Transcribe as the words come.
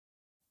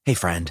Hey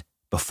friend,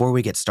 before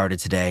we get started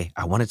today,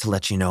 I wanted to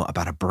let you know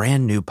about a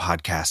brand new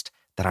podcast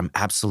that I'm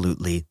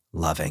absolutely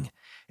loving.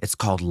 It's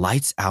called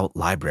Lights Out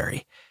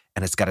Library,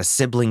 and it's got a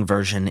sibling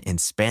version in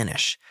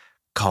Spanish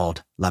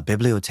called La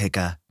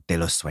Biblioteca de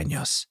los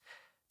Sueños.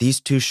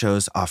 These two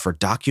shows offer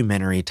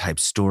documentary-type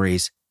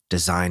stories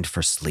designed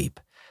for sleep.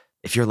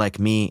 If you're like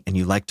me and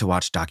you like to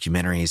watch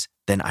documentaries,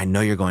 then I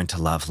know you're going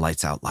to love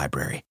Lights Out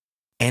Library.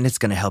 And it's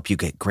going to help you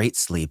get great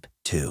sleep,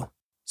 too.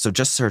 So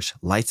just search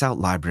Lights Out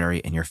Library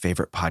in your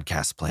favorite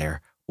podcast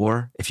player,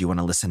 or if you want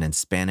to listen in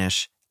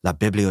Spanish, La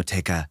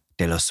Biblioteca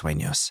de los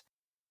Sueños.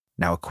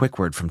 Now a quick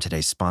word from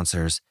today's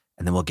sponsors,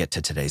 and then we'll get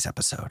to today's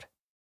episode.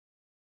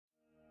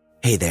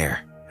 Hey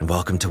there, and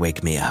welcome to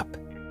Wake Me Up.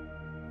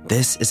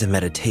 This is a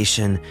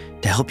meditation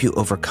to help you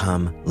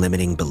overcome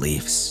limiting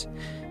beliefs.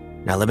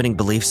 Now, limiting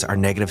beliefs are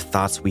negative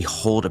thoughts we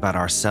hold about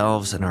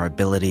ourselves and our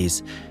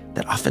abilities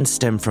that often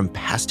stem from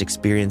past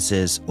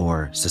experiences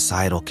or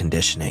societal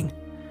conditioning.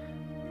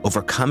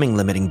 Overcoming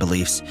limiting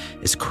beliefs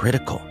is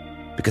critical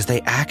because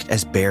they act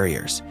as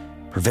barriers,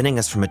 preventing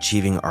us from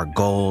achieving our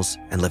goals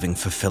and living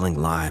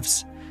fulfilling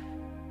lives.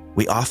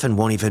 We often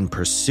won't even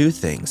pursue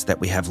things that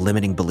we have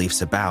limiting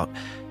beliefs about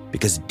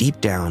because deep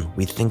down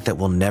we think that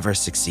we'll never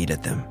succeed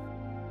at them.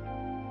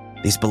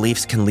 These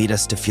beliefs can lead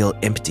us to feel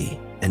empty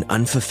and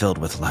unfulfilled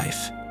with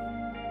life.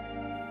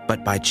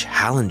 But by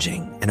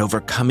challenging and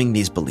overcoming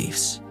these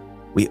beliefs,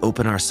 we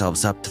open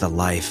ourselves up to the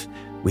life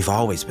we've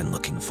always been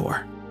looking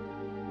for.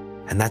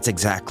 And that's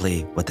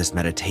exactly what this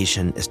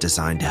meditation is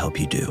designed to help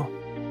you do.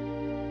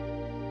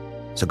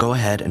 So go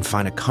ahead and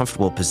find a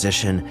comfortable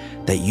position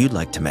that you'd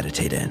like to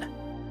meditate in.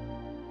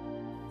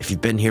 If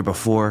you've been here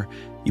before,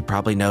 you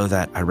probably know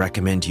that I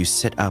recommend you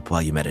sit up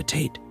while you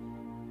meditate.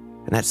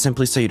 And that's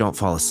simply so you don't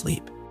fall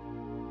asleep.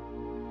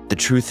 The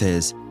truth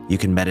is, you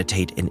can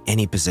meditate in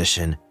any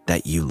position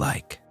that you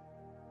like.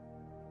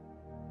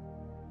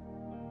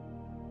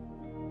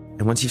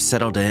 And once you've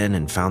settled in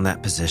and found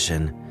that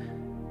position,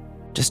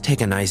 just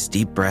take a nice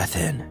deep breath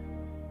in.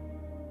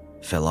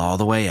 Fill all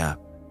the way up.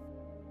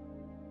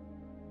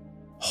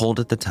 Hold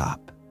at the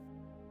top.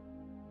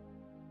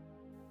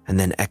 And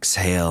then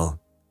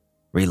exhale,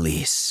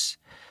 release,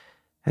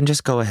 and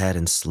just go ahead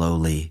and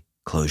slowly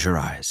close your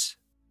eyes.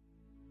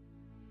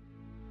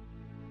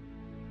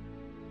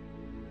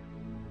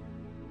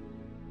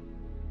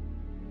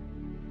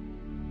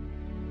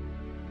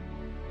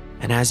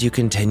 And as you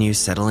continue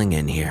settling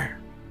in here,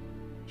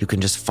 you can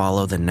just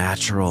follow the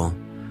natural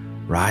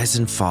rise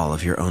and fall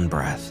of your own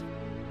breath.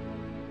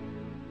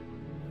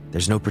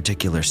 There's no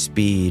particular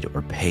speed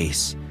or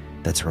pace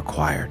that's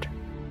required.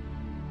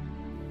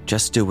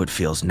 Just do what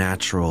feels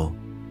natural,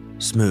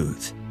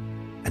 smooth,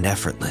 and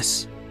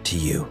effortless to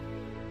you.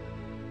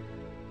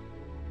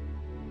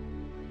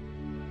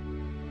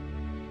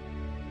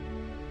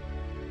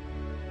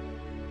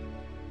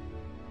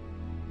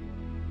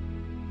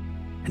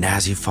 And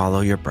as you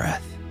follow your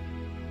breath,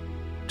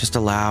 just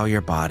allow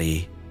your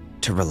body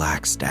to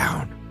relax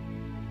down.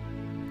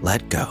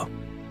 Let go.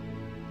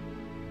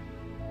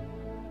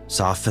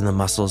 Soften the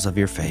muscles of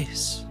your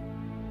face.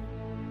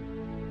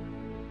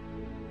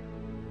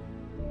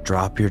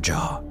 Drop your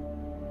jaw.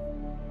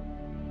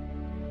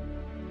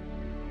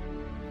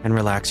 And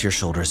relax your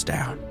shoulders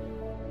down.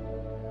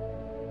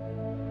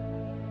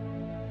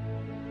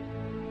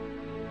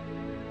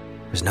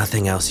 There's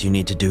nothing else you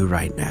need to do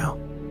right now.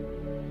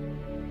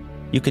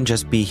 You can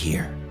just be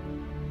here.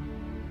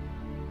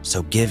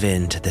 So give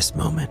in to this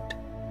moment.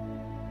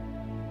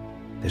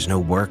 There's no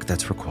work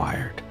that's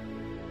required.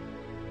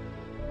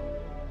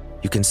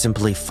 You can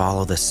simply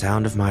follow the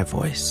sound of my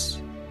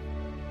voice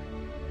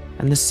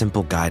and the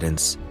simple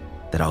guidance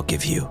that I'll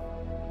give you.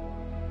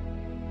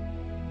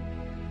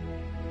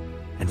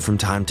 And from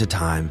time to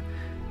time,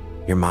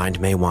 your mind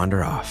may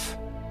wander off,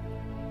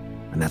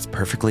 and that's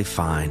perfectly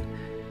fine.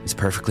 It's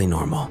perfectly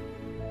normal.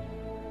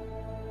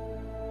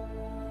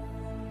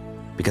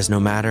 Because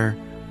no matter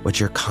what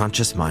your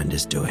conscious mind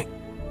is doing,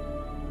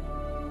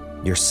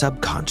 your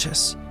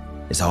subconscious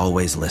is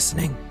always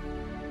listening.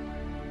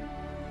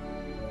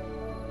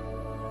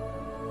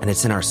 And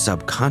it's in our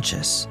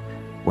subconscious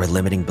where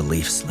limiting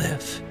beliefs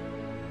live.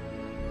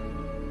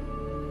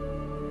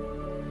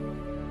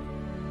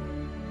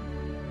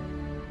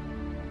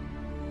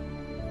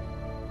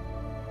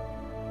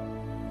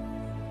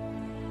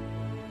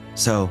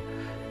 So,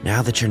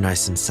 now that you're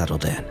nice and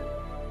settled in,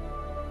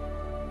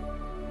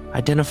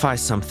 identify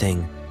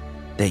something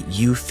that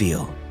you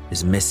feel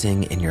is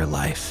missing in your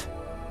life.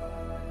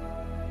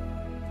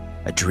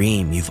 A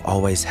dream you've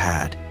always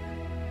had,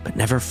 but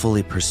never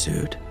fully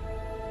pursued.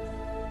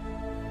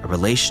 A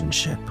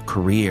relationship,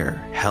 career,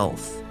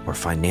 health, or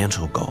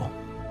financial goal.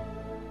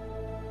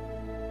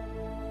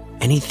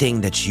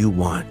 Anything that you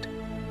want,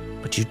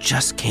 but you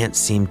just can't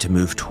seem to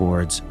move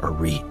towards or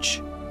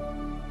reach.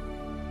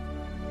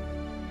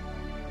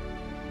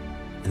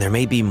 And there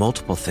may be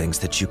multiple things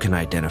that you can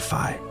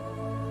identify,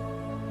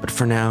 but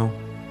for now,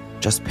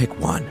 just pick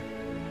one.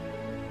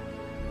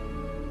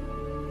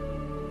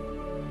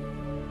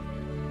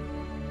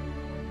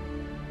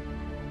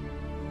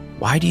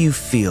 Why do you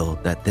feel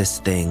that this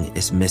thing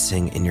is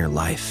missing in your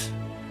life?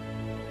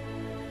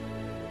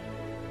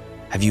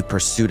 Have you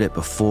pursued it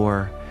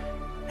before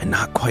and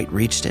not quite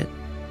reached it?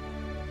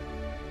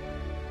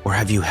 Or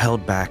have you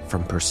held back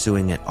from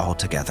pursuing it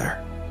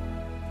altogether?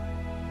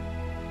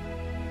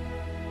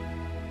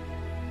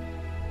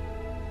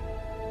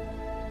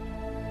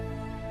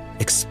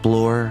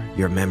 Explore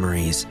your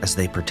memories as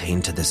they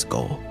pertain to this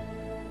goal.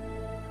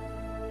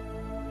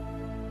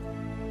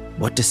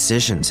 What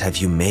decisions have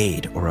you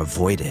made or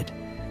avoided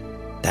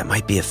that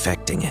might be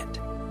affecting it?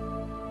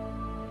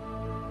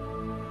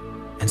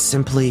 And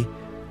simply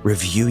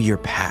review your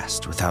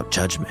past without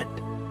judgment.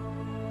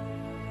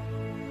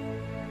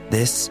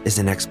 This is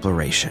an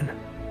exploration.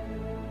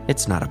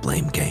 It's not a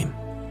blame game.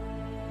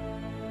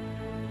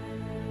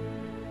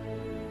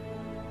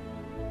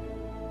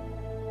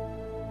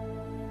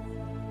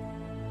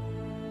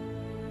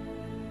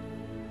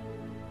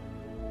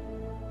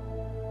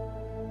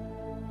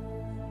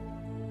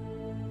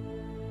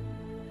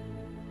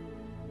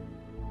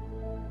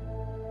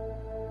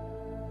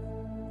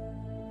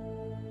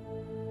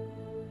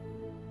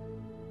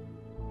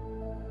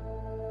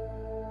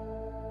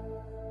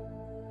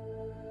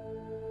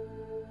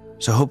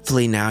 So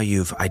hopefully now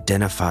you've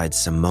identified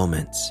some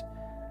moments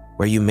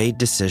where you made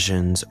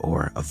decisions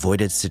or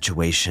avoided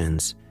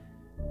situations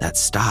that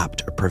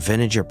stopped or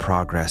prevented your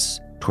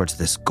progress towards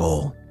this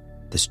goal,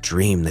 this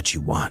dream that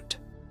you want.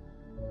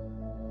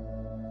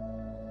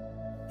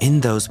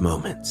 In those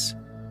moments,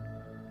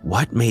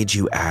 what made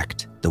you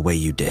act the way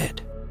you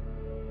did?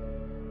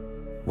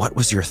 What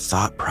was your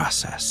thought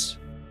process?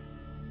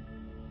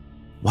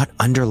 What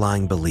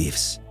underlying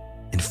beliefs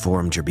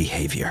informed your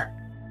behavior?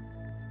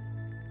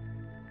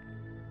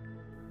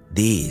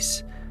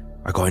 These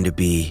are going to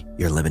be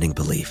your limiting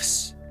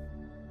beliefs.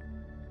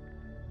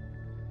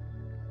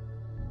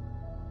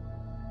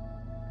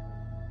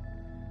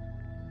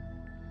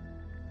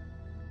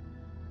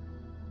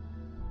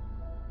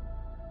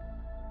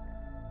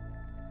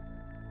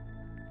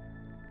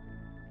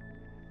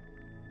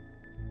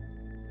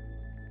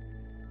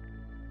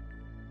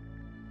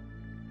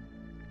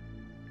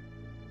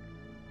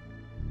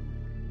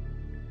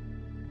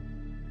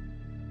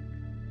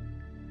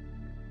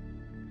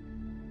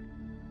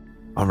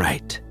 All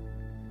right,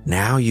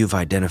 now you've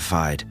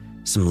identified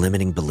some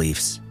limiting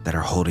beliefs that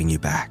are holding you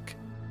back.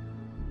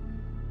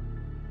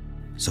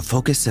 So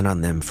focus in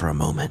on them for a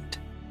moment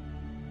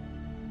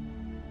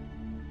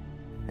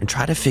and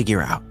try to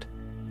figure out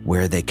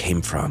where they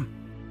came from.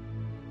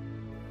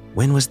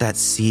 When was that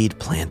seed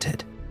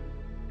planted?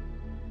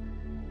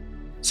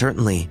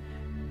 Certainly,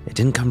 it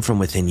didn't come from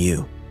within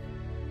you.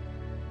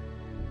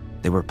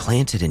 They were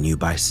planted in you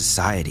by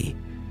society,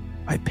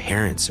 by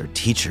parents or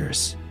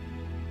teachers.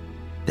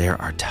 There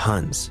are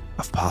tons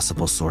of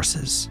possible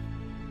sources.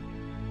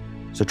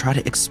 So try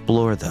to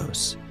explore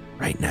those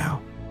right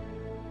now.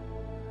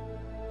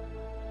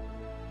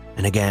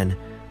 And again,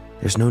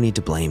 there's no need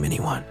to blame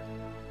anyone.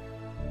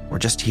 We're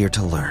just here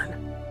to learn.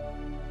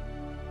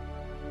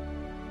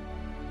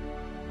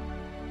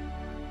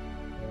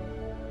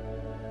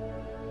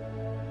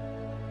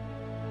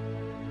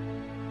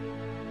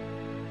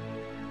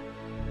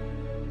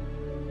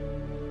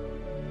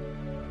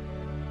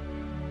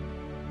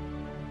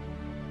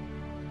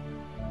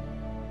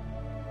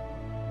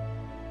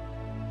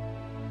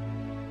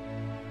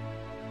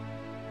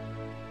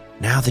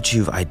 Now that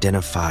you've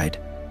identified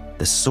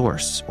the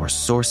source or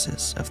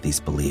sources of these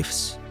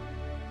beliefs,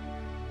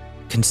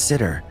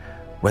 consider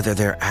whether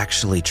they're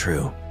actually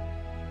true.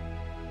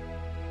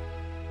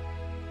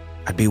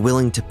 I'd be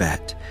willing to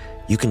bet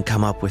you can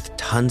come up with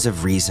tons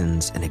of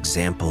reasons and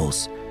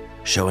examples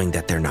showing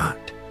that they're not.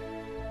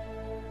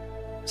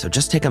 So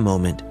just take a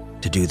moment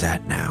to do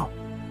that now.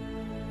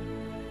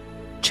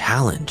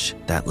 Challenge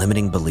that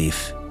limiting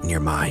belief in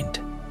your mind.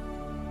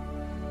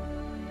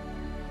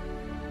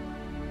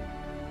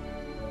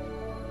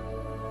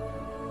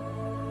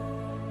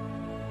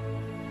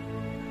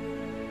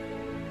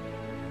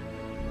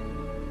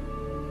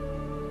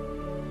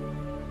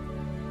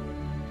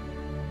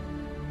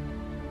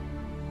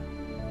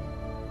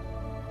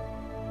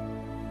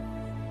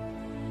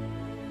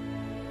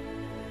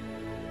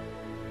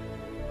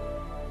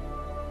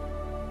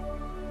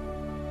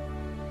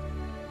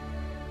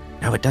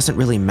 Now, it doesn't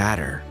really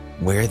matter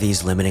where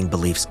these limiting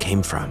beliefs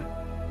came from,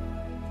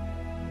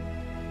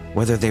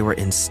 whether they were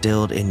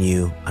instilled in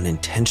you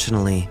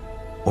unintentionally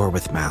or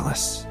with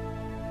malice.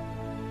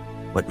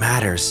 What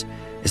matters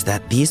is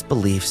that these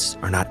beliefs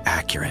are not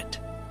accurate,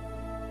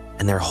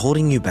 and they're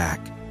holding you back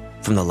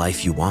from the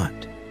life you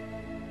want.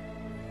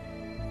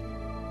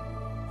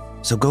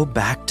 So go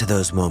back to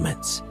those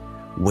moments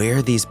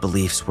where these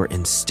beliefs were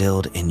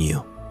instilled in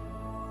you.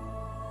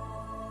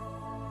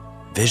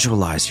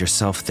 Visualize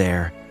yourself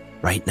there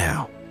right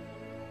now.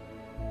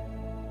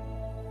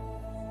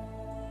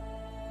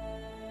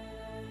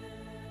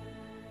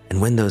 And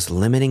when those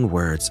limiting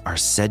words are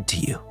said to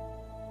you,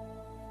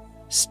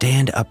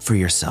 stand up for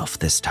yourself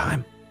this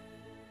time.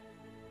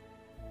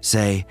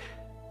 Say,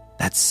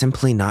 "That's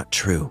simply not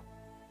true,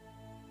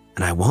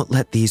 and I won't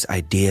let these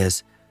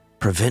ideas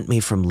prevent me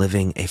from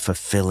living a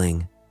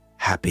fulfilling,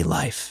 happy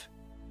life.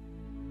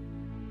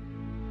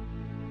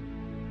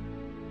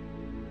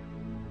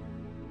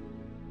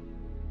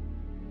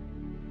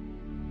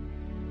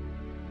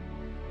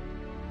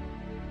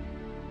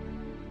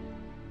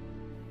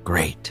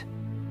 Great.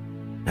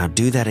 Now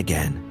do that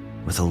again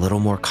with a little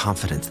more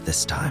confidence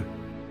this time.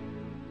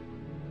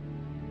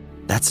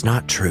 That's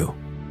not true.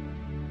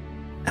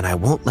 And I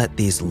won't let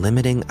these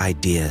limiting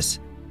ideas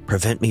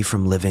prevent me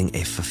from living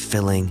a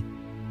fulfilling,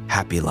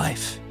 happy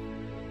life.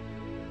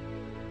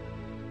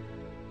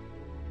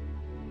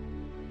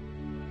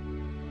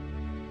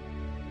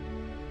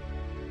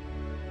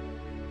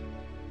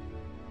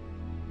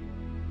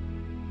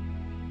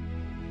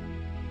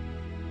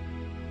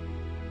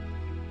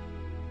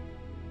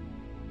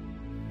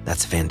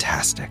 That's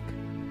fantastic.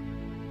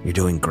 You're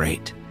doing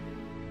great.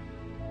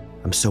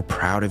 I'm so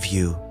proud of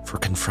you for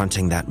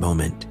confronting that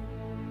moment,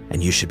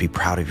 and you should be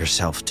proud of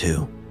yourself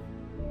too.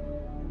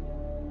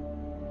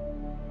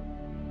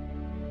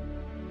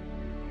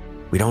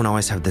 We don't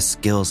always have the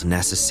skills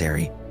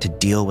necessary to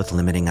deal with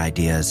limiting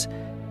ideas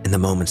in the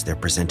moments they're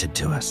presented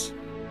to us.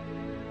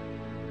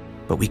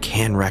 But we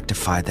can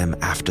rectify them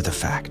after the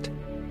fact,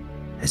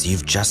 as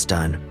you've just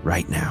done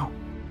right now.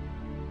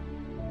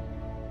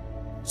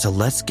 So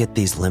let's get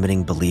these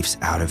limiting beliefs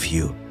out of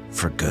you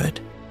for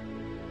good.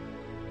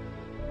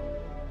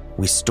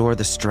 We store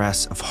the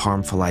stress of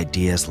harmful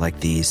ideas like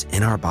these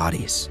in our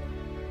bodies.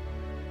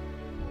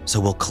 So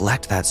we'll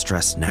collect that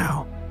stress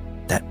now,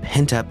 that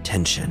pent-up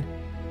tension,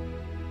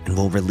 and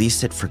we'll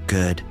release it for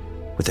good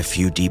with a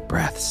few deep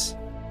breaths.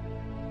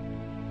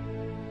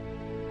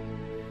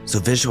 So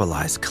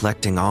visualize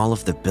collecting all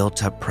of the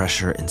built-up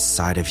pressure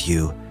inside of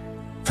you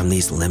from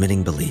these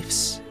limiting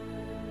beliefs,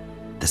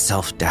 the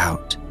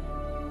self-doubt,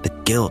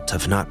 the guilt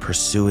of not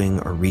pursuing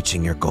or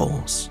reaching your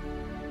goals.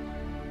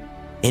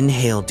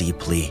 Inhale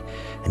deeply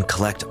and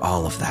collect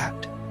all of that.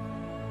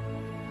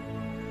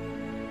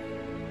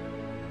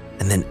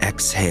 And then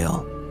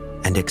exhale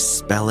and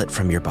expel it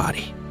from your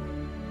body.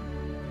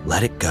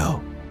 Let it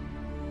go.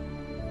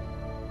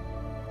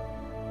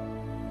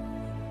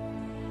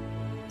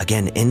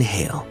 Again,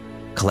 inhale,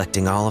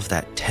 collecting all of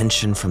that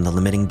tension from the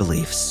limiting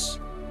beliefs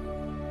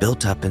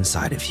built up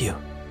inside of you.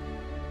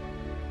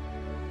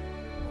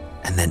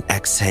 And then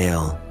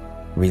exhale,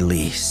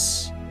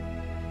 release,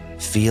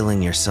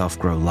 feeling yourself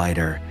grow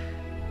lighter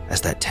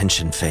as that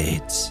tension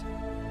fades.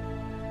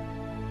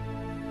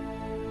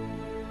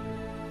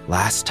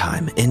 Last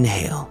time,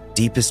 inhale,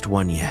 deepest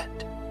one yet.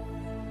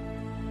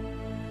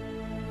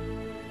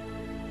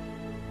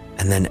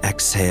 And then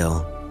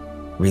exhale,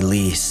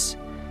 release,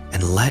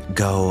 and let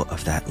go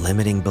of that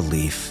limiting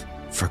belief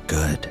for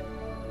good.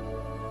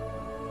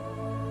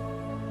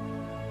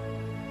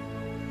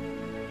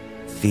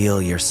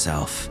 Feel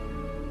yourself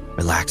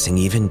relaxing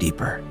even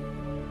deeper.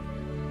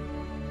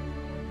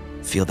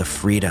 Feel the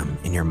freedom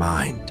in your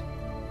mind,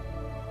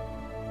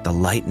 the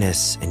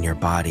lightness in your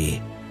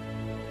body,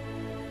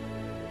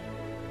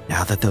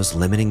 now that those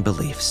limiting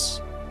beliefs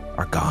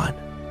are gone.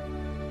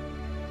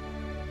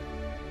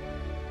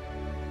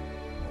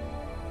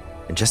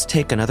 And just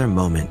take another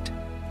moment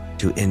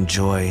to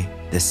enjoy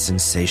this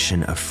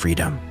sensation of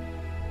freedom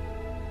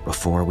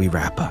before we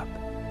wrap up.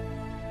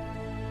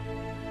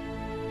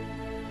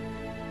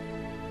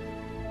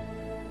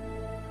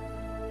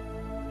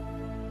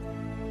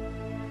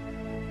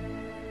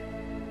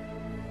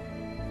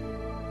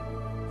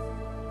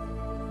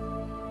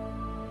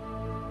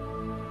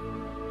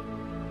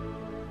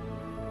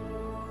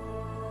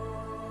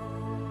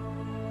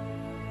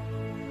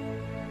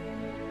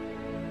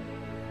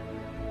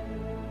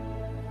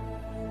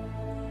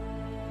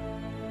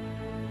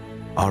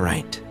 All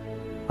right,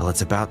 well,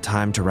 it's about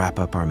time to wrap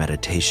up our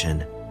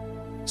meditation.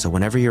 So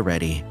whenever you're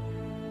ready,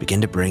 begin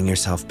to bring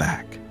yourself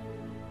back.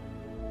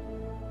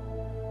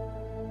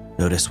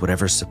 Notice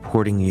whatever's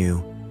supporting you,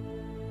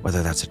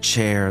 whether that's a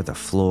chair, the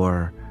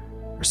floor,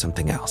 or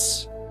something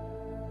else.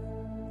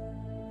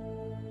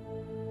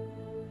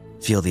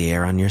 Feel the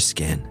air on your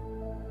skin.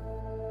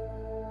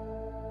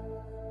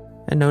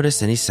 And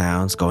notice any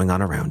sounds going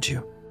on around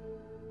you.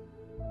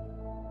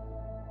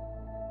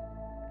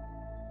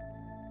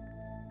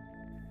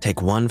 Take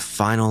one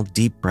final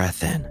deep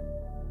breath in.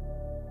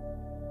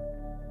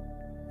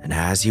 And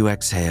as you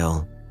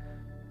exhale,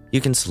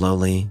 you can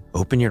slowly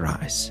open your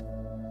eyes,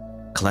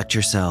 collect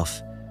yourself,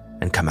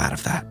 and come out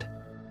of that.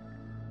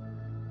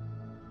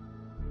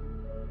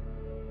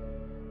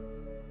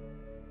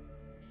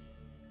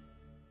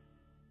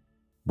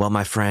 Well,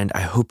 my friend,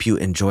 I hope you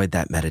enjoyed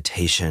that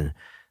meditation,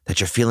 that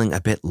you're feeling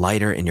a bit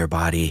lighter in your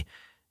body,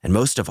 and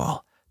most of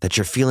all, that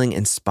you're feeling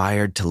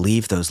inspired to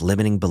leave those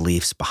limiting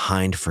beliefs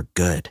behind for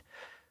good,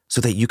 so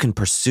that you can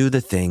pursue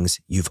the things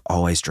you've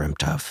always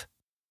dreamt of.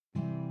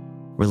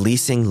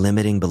 Releasing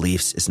limiting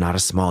beliefs is not a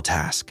small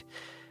task.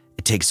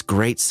 It takes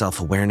great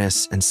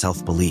self-awareness and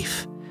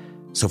self-belief.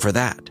 So for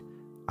that,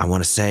 I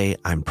want to say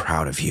I'm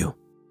proud of you.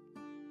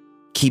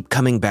 Keep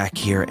coming back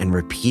here and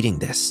repeating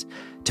this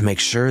to make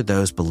sure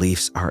those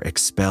beliefs are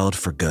expelled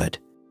for good.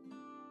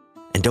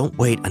 And don't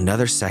wait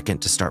another second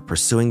to start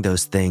pursuing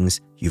those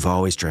things you've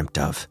always dreamt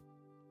of.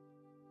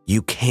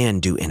 You can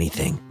do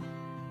anything,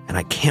 and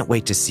I can't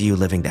wait to see you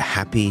living the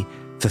happy,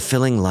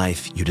 fulfilling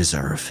life you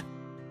deserve.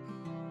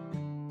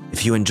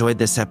 If you enjoyed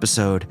this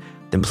episode,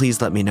 then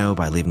please let me know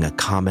by leaving a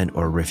comment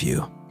or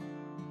review.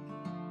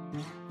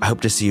 I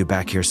hope to see you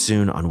back here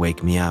soon on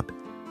Wake Me Up,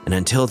 and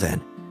until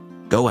then,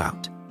 go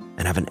out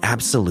and have an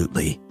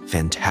absolutely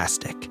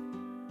fantastic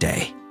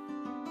day.